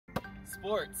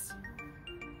Sports.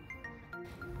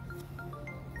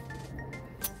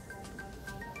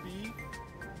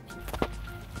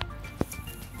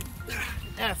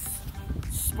 S.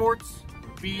 Sports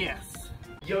BS.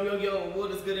 Yo,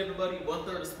 what is good, everybody?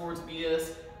 1/3 of Sports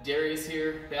BS. Darius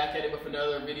here, back at it with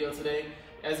another video today.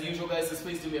 As usual, guys, just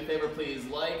please do me a favor. Please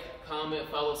like, comment,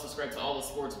 follow, subscribe to all the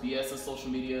Sports BS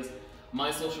social medias. My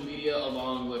social media,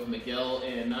 along with Miguel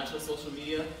and Nacho's social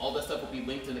media, all that stuff will be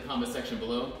linked in the comment section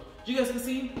below. You guys can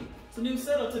see it's a new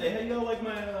setup today. How y'all like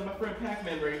my friend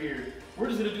Pac-Man right here? We're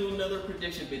just gonna do another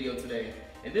prediction video today.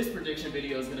 And this prediction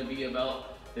video is gonna be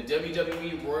about the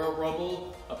WWE Royal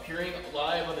Rumble appearing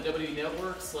live on the WWE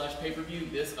Network / pay-per-view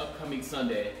this upcoming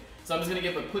Sunday. So I'm just gonna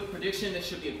give a quick prediction. This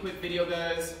should be a quick video,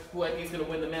 guys. Who I think is gonna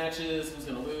win the matches, who's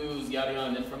gonna lose, yada yada,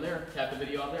 and then from there, cap the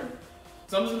video out there.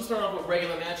 So I'm just gonna start off with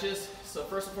regular matches. So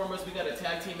first and foremost, we got a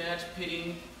tag team match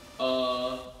pitting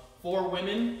 4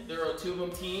 women. There are 2 of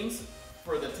them teams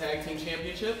for the tag team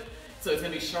championship. So it's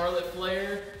gonna be Charlotte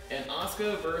Flair and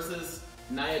Asuka versus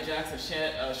Nia Jax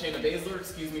and Shayna Baszler,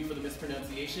 excuse me for the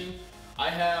mispronunciation.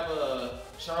 I have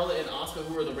Charlotte and Asuka,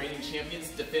 who are the reigning champions.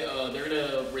 They're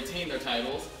gonna retain their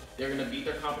titles. They're gonna beat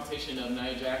their competition of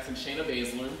Nia Jax and Shayna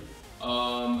Baszler.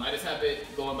 I just have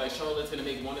it going by Charlotte's gonna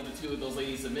make one of the 2 of those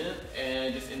ladies submit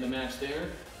and just end the match there.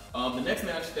 The next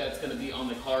match that's gonna be on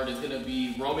the card is gonna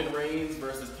be Roman Reigns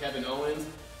versus Kevin Owens.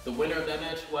 The winner of that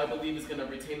match, who I believe is gonna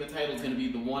retain the title, is gonna be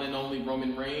the one and only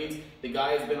Roman Reigns. The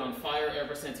guy has been on fire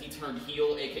ever since he turned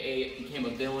heel, aka became a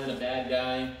villain, a bad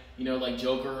guy, you know, like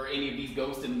Joker or any of these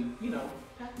ghosts and, you know,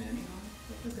 Pac-Man, you know,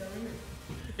 like this guy right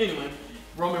here. Anyway,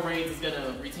 Roman Reigns is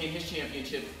gonna retain his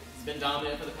championship. He's been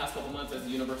dominant for the past couple months as the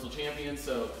Universal Champion,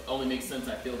 so it only makes sense.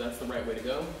 I feel that's the right way to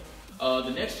go.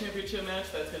 The next championship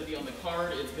match that's going to be on the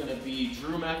card is going to be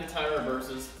Drew McIntyre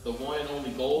versus the one and only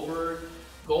Goldberg.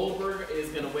 Goldberg is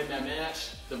going to win that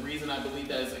match. The reason I believe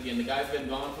that is, again, the guy's been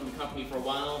gone from the company for a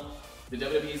while. The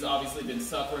WWE's obviously been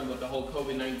suffering with the whole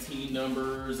COVID-19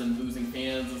 numbers and losing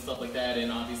fans and stuff like that,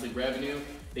 and obviously revenue.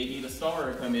 They need a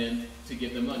star to come in to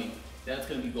give them money. That's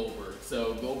going to be Goldberg.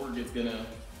 So Goldberg is going to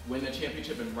win the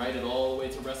championship and ride it all the way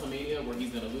to WrestleMania, where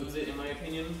he's going to lose it, in my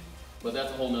opinion. But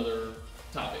that's a whole nother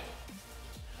topic.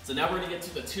 So now we're going to get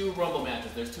to the 2 Rumble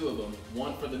matches. There's 2 of them.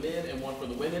 One for the men and one for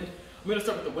the women. I'm going to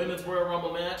start with the women's Royal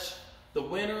Rumble match. The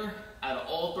winner, out of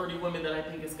all 30 women that I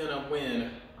think is going to win,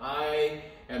 I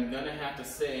am going to have to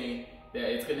say that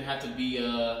it's going to have to be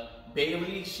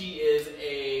Bailey. She is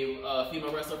a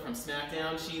female wrestler from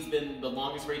SmackDown. She's been the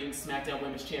longest reigning SmackDown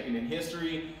Women's Champion in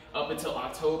history up until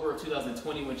October of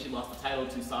 2020 when she lost the title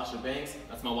to Sasha Banks.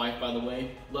 That's my wife, by the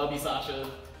way. Love you, Sasha.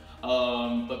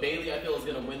 But Bailey, I feel, is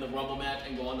going to win the Rumble match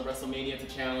and go on to WrestleMania to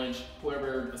challenge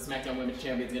whoever the SmackDown Women's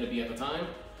Champion is going to be at the time.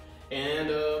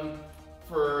 And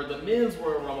for the men's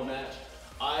Royal Rumble match,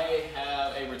 I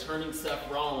have a returning Seth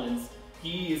Rollins.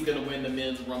 He is going to win the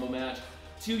men's Rumble match.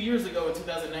 2 years ago in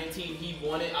 2019, he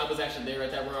won it. I was actually there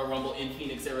at that Royal Rumble in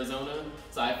Phoenix, Arizona.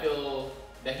 So I feel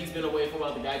that he's been away for a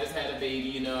while. The guy just had a baby,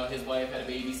 you know, his wife had a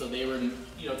baby, so they were,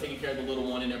 you know, taking care of the little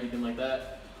one and everything like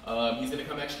that. He's going to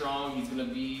come back strong. He's going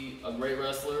to be a great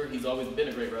wrestler. He's always been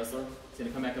a great wrestler. He's going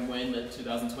to come back and win the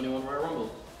 2021 Royal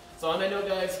Rumble. So on that note,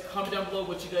 guys, comment down below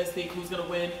what you guys think. Who's going to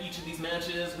win each of these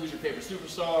matches? Who's your favorite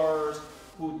superstars?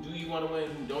 Who do you want to win?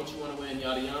 Who don't you want to win?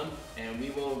 Yada yada. And we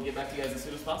will get back to you guys as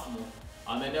soon as possible.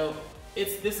 On that note,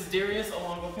 this is Darius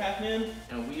along with Pac-Man,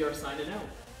 and we are signing out.